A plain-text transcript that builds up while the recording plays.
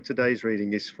Today's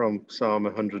reading is from Psalm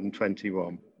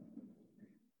 121.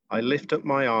 I lift up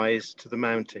my eyes to the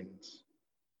mountains.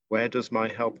 Where does my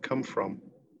help come from?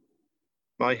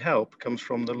 My help comes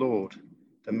from the Lord,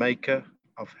 the maker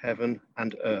of heaven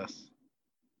and earth.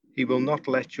 He will not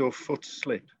let your foot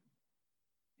slip.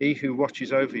 He who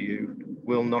watches over you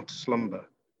will not slumber.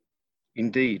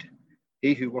 Indeed,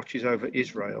 he who watches over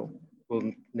Israel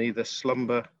will neither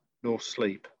slumber nor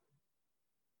sleep.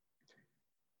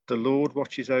 The Lord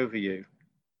watches over you.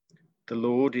 The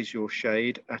Lord is your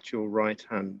shade at your right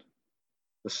hand.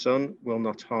 The sun will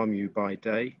not harm you by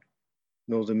day,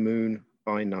 nor the moon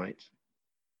by night.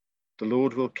 The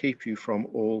Lord will keep you from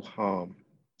all harm.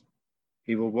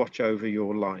 He will watch over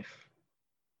your life.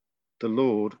 The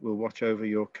Lord will watch over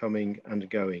your coming and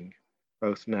going,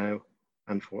 both now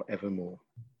and forevermore.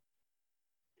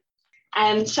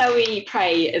 Shall we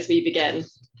pray as we begin?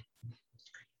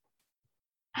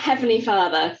 Heavenly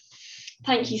Father,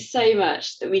 thank you so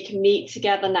much that we can meet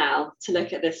together now to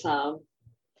look at this psalm.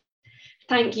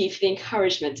 Thank you for the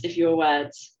encouragement of your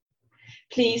words.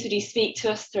 Please would you speak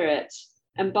to us through it,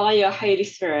 and by your Holy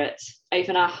Spirit,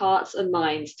 open our hearts and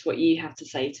minds to what you have to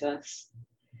say to us.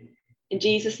 In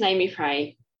Jesus' name we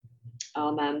pray.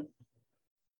 Amen.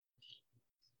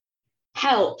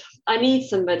 Help, I need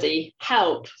somebody.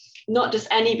 Help, not just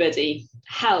anybody.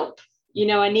 Help, you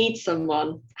know I need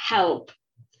someone. Help.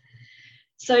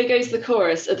 So goes the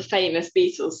chorus of the famous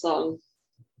Beatles song.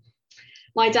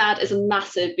 My dad is a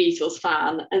massive Beatles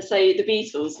fan, and so the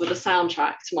Beatles were the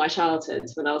soundtrack to my childhood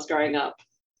when I was growing up.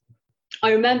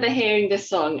 I remember hearing this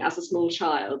song as a small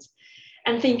child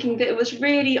and thinking that it was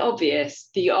really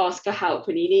obvious that you ask for help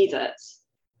when you need it.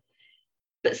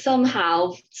 But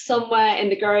somehow, somewhere in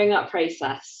the growing up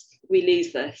process, we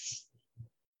lose this.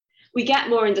 We get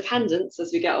more independence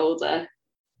as we get older,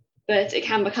 but it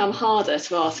can become harder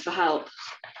to ask for help.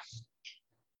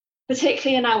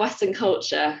 Particularly in our Western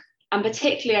culture, and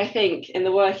particularly, I think, in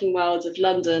the working world of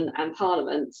London and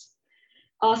Parliament,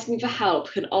 asking for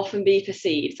help can often be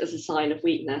perceived as a sign of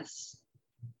weakness.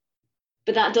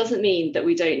 But that doesn't mean that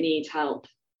we don't need help.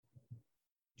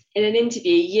 In an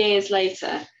interview years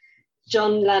later,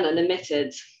 John Lennon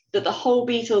admitted that the whole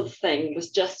Beatles thing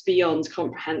was just beyond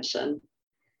comprehension.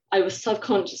 I was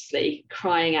subconsciously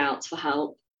crying out for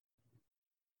help.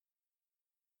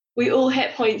 We all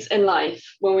hit points in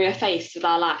life when we are faced with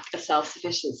our lack of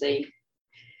self-sufficiency,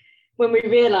 when we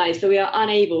realise that we are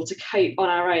unable to cope on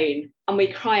our own and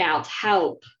we cry out,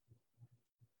 help.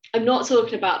 I'm not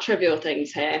talking about trivial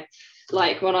things here,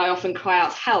 like when I often cry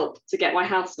out help to get my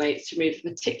housemates to remove a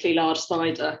particularly large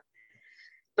cider,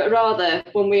 but rather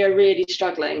when we are really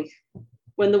struggling,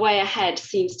 when the way ahead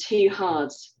seems too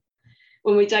hard,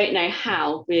 when we don't know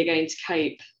how we are going to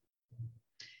cope,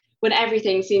 when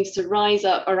everything seems to rise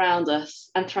up around us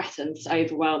and threaten to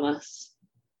overwhelm us.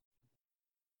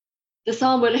 The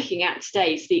psalm we're looking at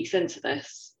today speaks into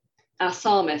this. Our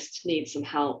psalmist needs some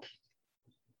help.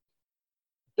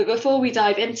 But before we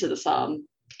dive into the psalm,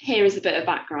 here is a bit of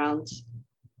background.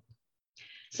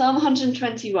 Psalm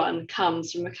 121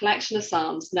 comes from a collection of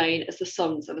psalms known as the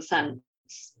Songs of Ascent.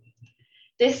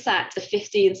 This set of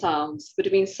 15 psalms would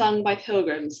have been sung by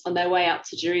pilgrims on their way up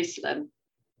to Jerusalem.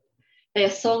 They are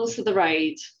songs for the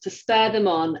road, to spur them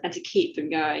on and to keep them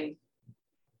going.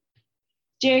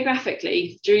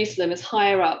 Geographically, Jerusalem is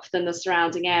higher up than the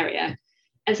surrounding area,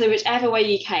 and so whichever way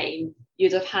you came,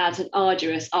 you'd have had an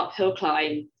arduous uphill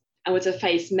climb and would have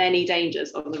faced many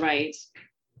dangers on the road.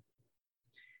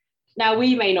 Now,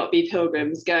 we may not be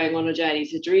pilgrims going on a journey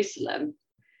to Jerusalem,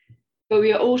 but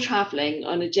we are all travelling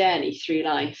on a journey through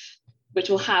life, which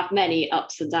will have many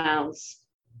ups and downs.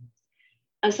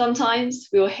 And sometimes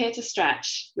we will hit a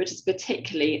stretch which is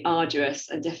particularly arduous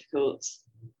and difficult.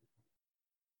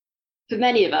 For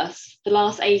many of us, the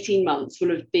last 18 months will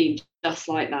have been just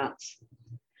like that.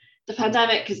 The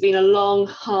pandemic has been a long,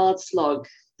 hard slog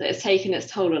that has taken its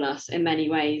toll on us in many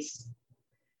ways.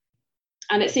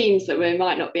 And it seems that we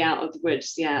might not be out of the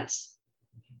woods yet.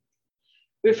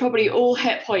 We've probably all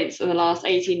hit points in the last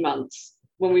 18 months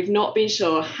when we've not been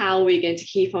sure how we're going to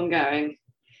keep on going,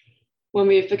 when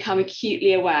we've become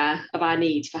acutely aware of our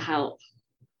need for help.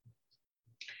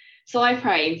 So I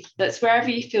pray that wherever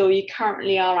you feel you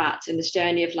currently are at in this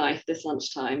journey of life this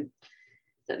lunchtime,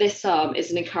 that this psalm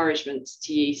is an encouragement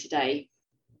to you today.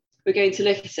 We're going to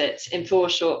look at it in 4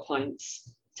 short points,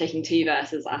 taking 2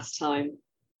 verses at a time.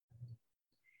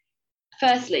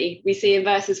 Firstly, we see in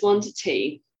verses 1 to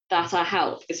 2 that our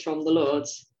help is from the Lord.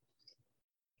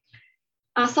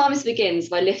 Our psalmist begins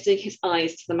by lifting his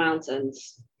eyes to the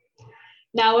mountains.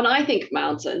 Now, when I think of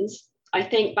mountains, I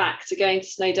think back to going to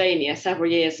Snowdonia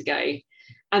several years ago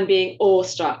and being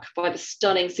awestruck by the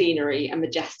stunning scenery and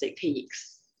majestic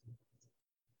peaks.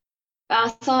 But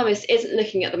our psalmist isn't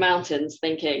looking at the mountains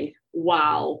thinking,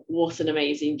 wow, what an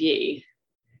amazing view,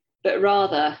 but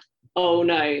rather, oh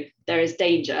no, there is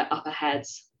danger up ahead.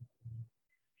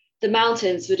 The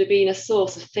mountains would have been a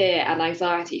source of fear and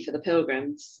anxiety for the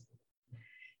pilgrims.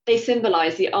 They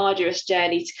symbolise the arduous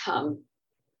journey to come,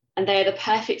 and they are the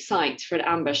perfect site for an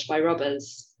ambush by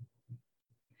robbers.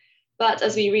 But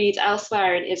as we read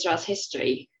elsewhere in Israel's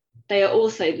history, they are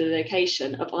also the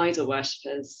location of idol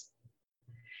worshippers.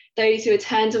 Those who had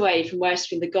turned away from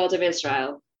worshipping the God of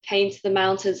Israel came to the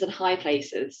mountains and high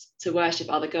places to worship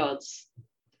other gods.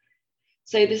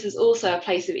 So this is also a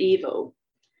place of evil,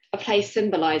 a place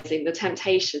symbolising the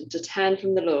temptation to turn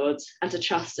from the Lord and to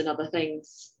trust in other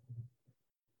things.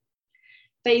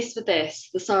 Faced with this,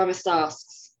 the psalmist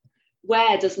asks,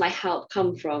 where does my help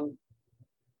come from?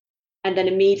 And then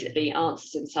immediately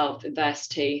answers himself in verse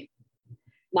 2.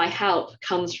 My help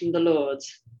comes from the Lord,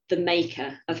 the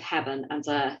maker of heaven and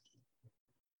earth.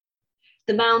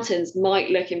 The mountains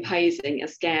might look imposing and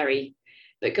scary,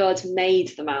 but God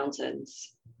made the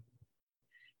mountains.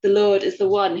 The Lord is the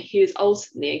one who is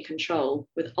ultimately in control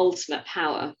with ultimate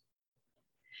power.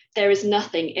 There is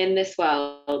nothing in this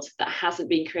world that hasn't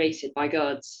been created by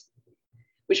God,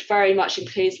 which very much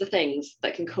includes the things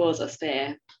that can cause us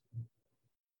fear.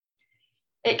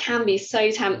 It can be so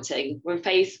tempting when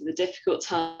faced with a difficult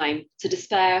time to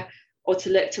despair or to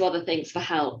look to other things for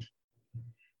help,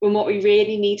 when what we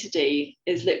really need to do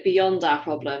is look beyond our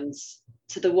problems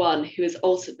to the one who is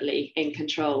ultimately in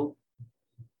control.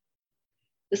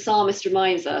 The psalmist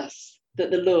reminds us that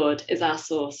the Lord is our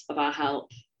source of our help.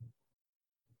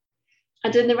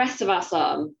 And in the rest of our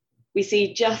psalm, we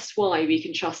see just why we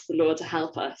can trust the Lord to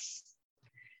help us,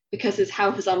 because his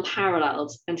help is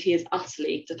unparalleled and he is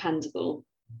utterly dependable.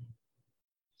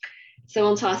 So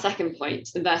on to our second point,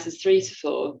 in verses 3 to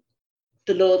 4,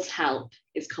 the Lord's help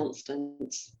is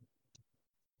constant.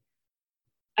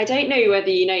 I don't know whether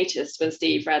you noticed when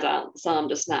Steve read out the psalm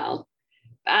just now,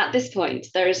 but at this point,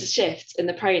 there is a shift in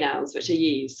the pronouns which are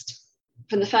used.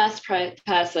 From the first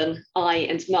person, I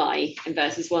and my, in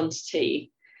verses 1 to 2,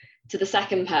 to the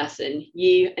second person,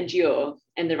 you and your,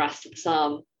 in the rest of the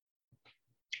psalm.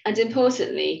 And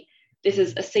importantly, this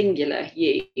is a singular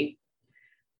you.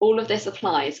 All of this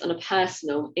applies on a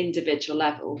personal, individual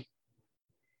level.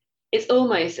 It's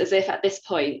almost as if at this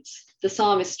point, the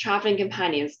psalmist's travelling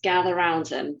companions gather around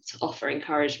him to offer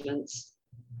encouragement.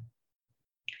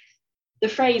 The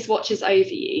phrase watches over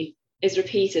you is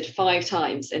repeated 5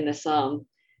 times in this psalm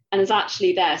and is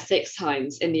actually there 6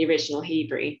 times in the original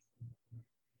Hebrew.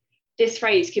 This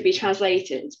phrase could be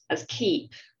translated as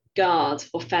keep, guard,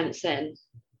 or fence in.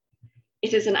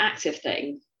 It is an active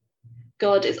thing.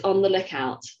 God is on the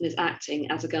lookout and is acting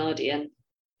as a guardian.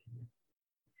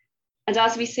 And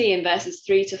as we see in verses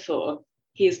 3 to 4,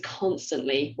 he is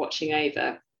constantly watching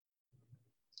over.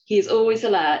 He is always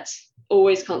alert,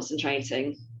 always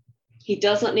concentrating. He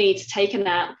does not need to take a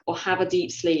nap or have a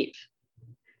deep sleep.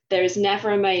 There is never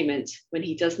a moment when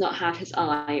he does not have his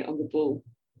eye on the ball.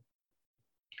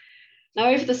 Now,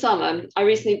 over the summer, I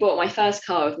recently bought my first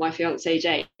car with my fiance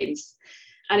James.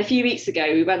 And a few weeks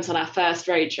ago, we went on our first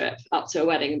road trip up to a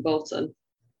wedding in Bolton.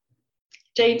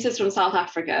 James is from South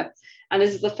Africa, and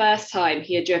this is the first time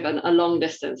he had driven a long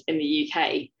distance in the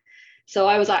UK. So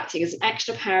I was acting as an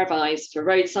extra pair of eyes for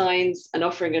road signs and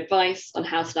offering advice on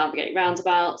how to navigate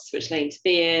roundabouts, which lane to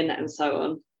be in, and so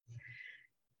on.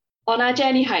 On our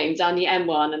journey home down the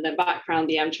M1 and then back round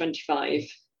the M25,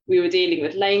 we were dealing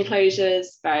with lane closures,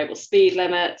 variable speed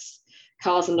limits,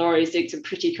 cars and lorries doing some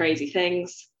pretty crazy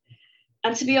things.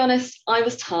 And to be honest, I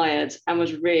was tired and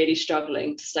was really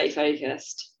struggling to stay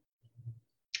focused.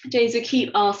 James would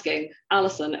keep asking,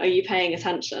 Alison, are you paying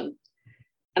attention?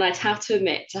 And I'd have to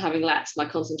admit to having let my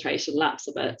concentration lapse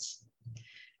a bit.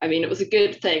 I mean, it was a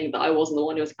good thing that I wasn't the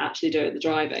one who was actually doing the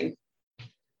driving.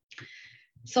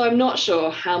 So I'm not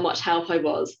sure how much help I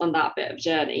was on that bit of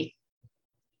journey.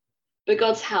 But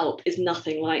God's help is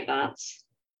nothing like that.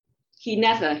 He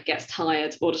never gets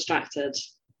tired or distracted.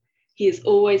 He is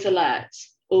always alert,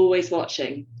 always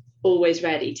watching, always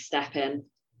ready to step in.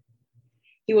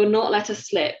 He will not let us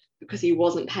slip because he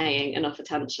wasn't paying enough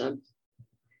attention.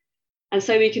 And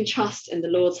so we can trust in the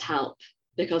Lord's help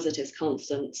because it is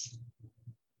constant.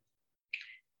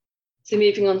 So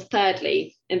moving on,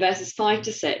 thirdly, in verses 5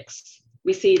 to 6,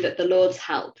 we see that the Lord's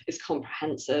help is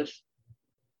comprehensive.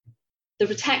 The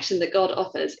protection that God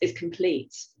offers is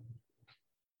complete.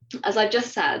 As I've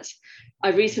just said,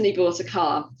 I recently bought a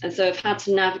car, and so I've had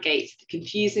to navigate the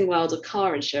confusing world of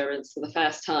car insurance for the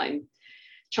first time,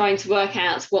 trying to work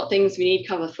out what things we need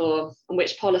cover for and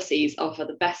which policies offer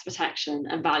the best protection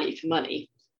and value for money.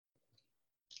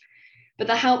 But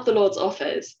the help the Lord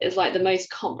offers is like the most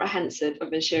comprehensive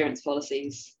of insurance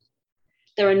policies.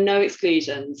 There are no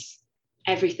exclusions.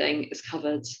 Everything is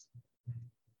covered.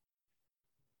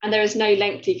 And there is no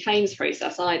lengthy claims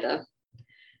process either.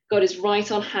 God is right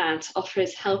on hand to offer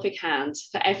his helping hand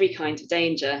for every kind of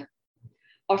danger,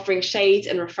 offering shade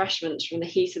and refreshment from the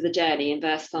heat of the journey in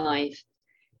verse 5,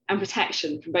 and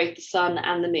protection from both the sun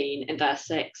and the moon in verse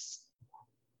 6.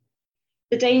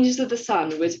 The dangers of the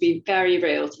sun would be very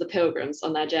real to the pilgrims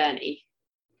on their journey,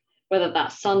 whether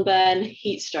that's sunburn,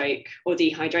 heat stroke, or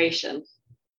dehydration.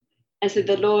 And so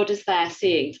the Lord is there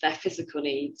seeing to their physical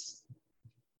needs.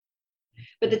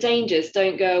 But the dangers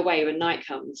don't go away when night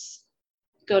comes.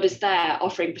 God is there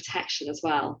offering protection as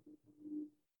well.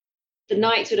 The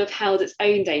night would have held its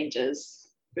own dangers,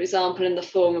 for example, in the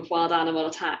form of wild animal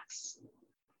attacks.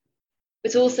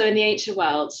 But also in the ancient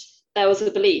world, there was a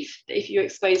belief that if you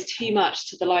exposed too much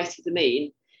to the light of the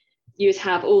moon, you would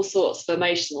have all sorts of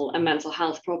emotional and mental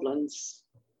health problems.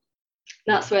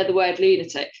 That's where the word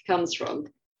lunatic comes from.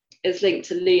 It's linked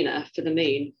to lunar for the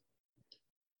moon.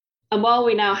 And while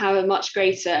we now have a much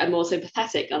greater and more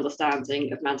sympathetic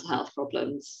understanding of mental health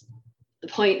problems, the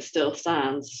point still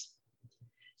stands.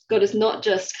 God is not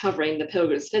just covering the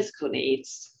pilgrims' physical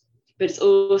needs, but is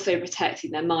also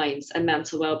protecting their minds and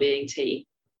mental well-being too.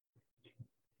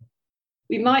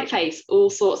 We might face all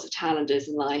sorts of challenges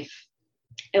in life: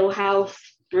 ill health,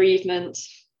 bereavement,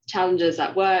 challenges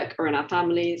at work or in our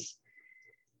families,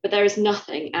 but there is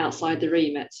nothing outside the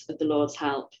remit of the Lord's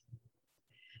help.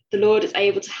 The Lord is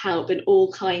able to help in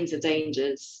all kinds of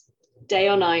dangers, day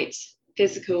or night,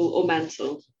 physical or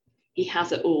mental. He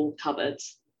has it all covered.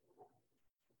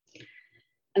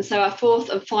 And so our fourth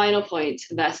and final point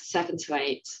in verses 7 to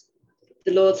 8,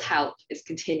 the Lord's help is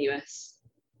continuous.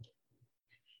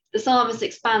 The psalmist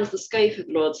expands the scope of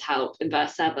the Lord's help in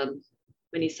verse 7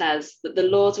 when he says that the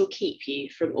Lord will keep you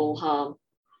from all harm.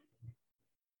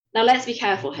 Now let's be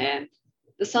careful here.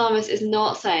 The psalmist is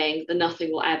not saying that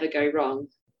nothing will ever go wrong.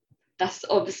 That's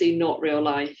obviously not real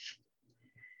life.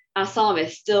 Our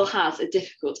psalmist still has a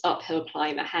difficult uphill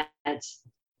climb ahead.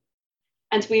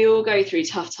 And we all go through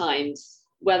tough times,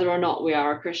 whether or not we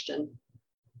are a Christian.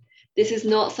 This is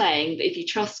not saying that if you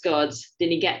trust God,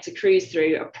 then you get to cruise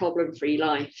through a problem-free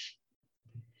life.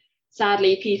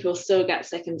 Sadly, people still get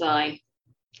sick and die.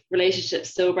 Relationships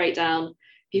still break down.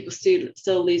 People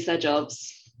still lose their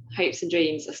jobs. Hopes and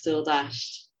dreams are still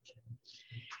dashed.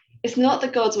 It's not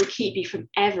that God will keep you from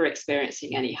ever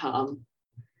experiencing any harm,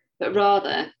 but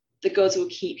rather that God will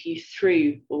keep you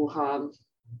through all harm.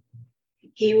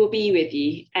 He will be with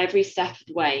you every step of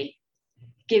the way,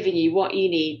 giving you what you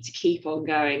need to keep on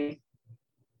going.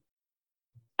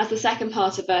 As the second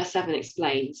part of verse 7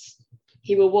 explains,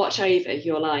 he will watch over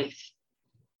your life.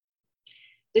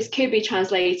 This could be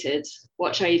translated,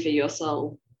 watch over your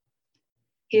soul.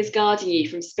 He is guarding you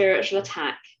from spiritual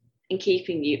attack and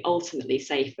keeping you ultimately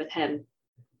safe with him.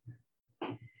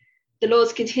 The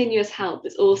Lord's continuous help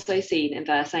is also seen in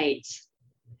verse 8.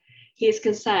 He is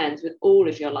concerned with all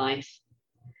of your life,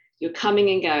 your coming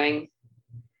and going,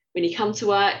 when you come to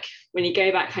work, when you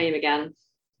go back home again,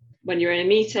 when you're in a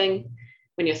meeting,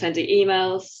 when you're sending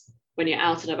emails, when you're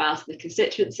out and about in the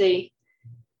constituency,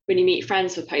 when you meet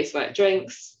friends for post-work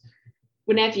drinks,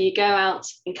 whenever you go out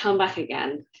and come back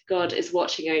again, God is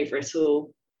watching over it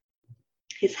all.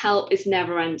 His help is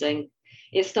never ending.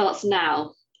 It starts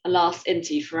now and lasts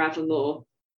into forevermore,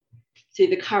 through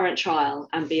the current trial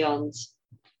and beyond.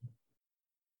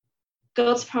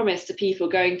 God's promise to people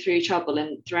going through trouble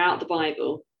and throughout the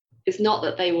Bible is not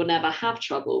that they will never have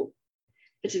trouble,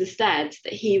 but instead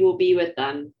that he will be with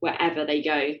them wherever they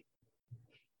go.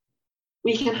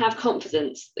 We can have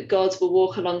confidence that God will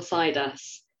walk alongside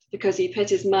us because he put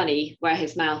his money where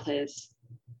his mouth is.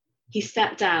 He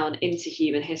stepped down into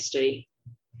human history.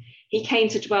 He came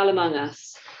to dwell among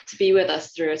us, to be with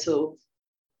us through it all.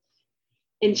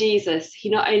 In Jesus, he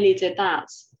not only did that,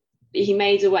 but he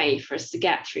made a way for us to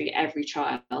get through every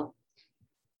trial.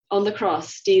 On the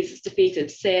cross, Jesus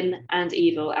defeated sin and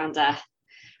evil and death,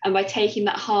 and by taking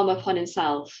that harm upon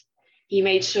himself, he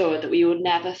made sure that we would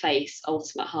never face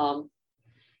ultimate harm.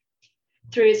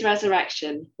 Through his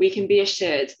resurrection, we can be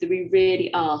assured that we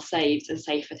really are saved and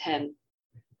safe with him.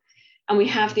 And we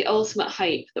have the ultimate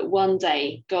hope that one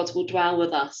day God will dwell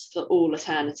with us for all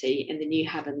eternity in the new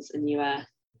heavens and new earth.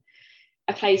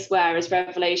 A place where, as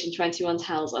Revelation 21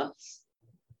 tells us,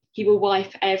 he will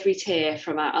wipe every tear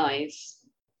from our eyes.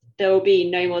 There will be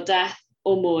no more death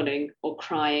or mourning or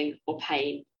crying or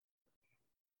pain.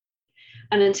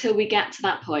 And until we get to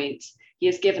that point, he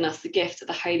has given us the gift of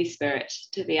the Holy Spirit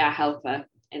to be our helper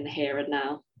in the here and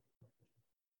now.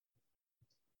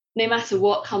 No matter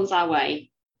what comes our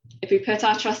way, if we put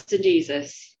our trust in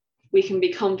Jesus, we can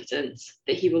be confident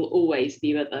that he will always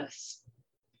be with us.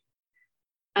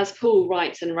 As Paul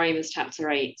writes in Romans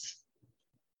chapter 8,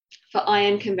 "For I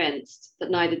am convinced that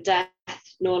neither death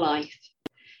nor life,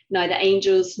 neither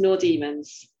angels nor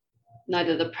demons,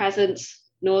 neither the present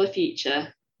nor the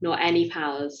future, nor any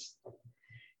powers,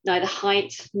 neither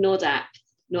height nor depth,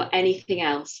 nor anything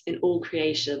else in all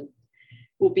creation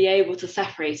will be able to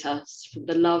separate us from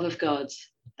the love of God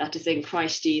that is in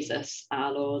Christ Jesus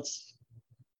our Lord."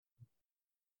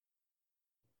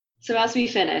 So as we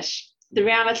finish, the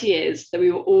reality is that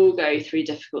we will all go through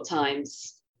difficult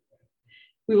times.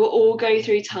 We will all go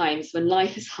through times when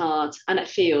life is hard and it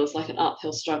feels like an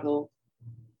uphill struggle.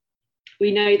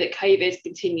 We know that COVID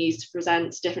continues to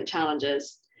present different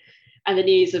challenges, and the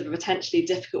news of a potentially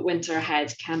difficult winter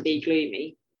ahead can be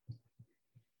gloomy.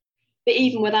 But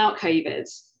even without COVID,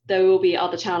 there will be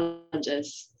other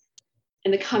challenges.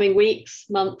 In the coming weeks,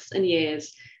 months, and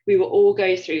years, we will all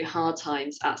go through hard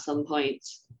times at some point.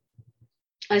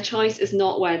 Our choice is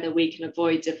not whether we can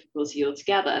avoid difficulty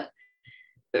altogether,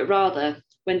 but rather,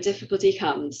 when difficulty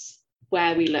comes,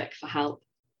 where we look for help.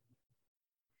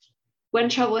 When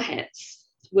trouble hits,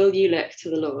 will you look to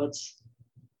the Lord?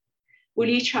 Will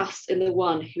you trust in the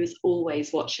one who is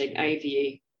always watching over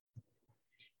you?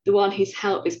 The one whose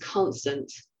help is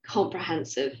constant,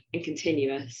 comprehensive, and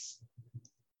continuous.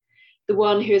 The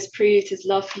one who has proved his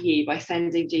love for you by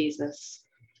sending Jesus.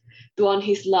 The one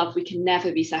whose love we can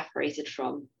never be separated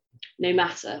from, no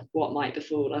matter what might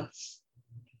befall us.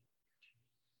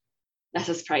 Let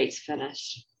us pray to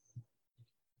finish.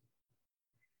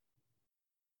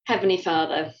 Heavenly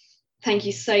Father, thank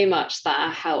you so much that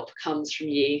our help comes from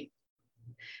you.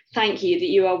 Thank you that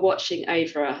you are watching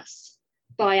over us,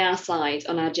 by our side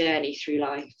on our journey through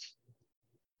life.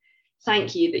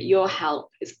 Thank you that your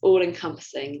help is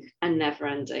all-encompassing and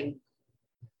never-ending.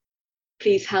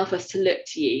 Please help us to look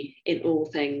to you in all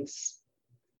things.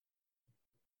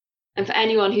 And for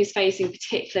anyone who's facing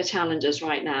particular challenges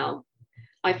right now,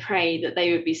 I pray that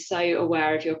they would be so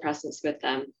aware of your presence with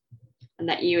them, and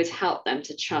that you would help them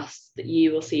to trust that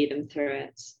you will see them through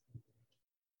it.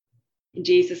 In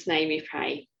Jesus' name we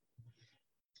pray.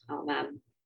 Amen.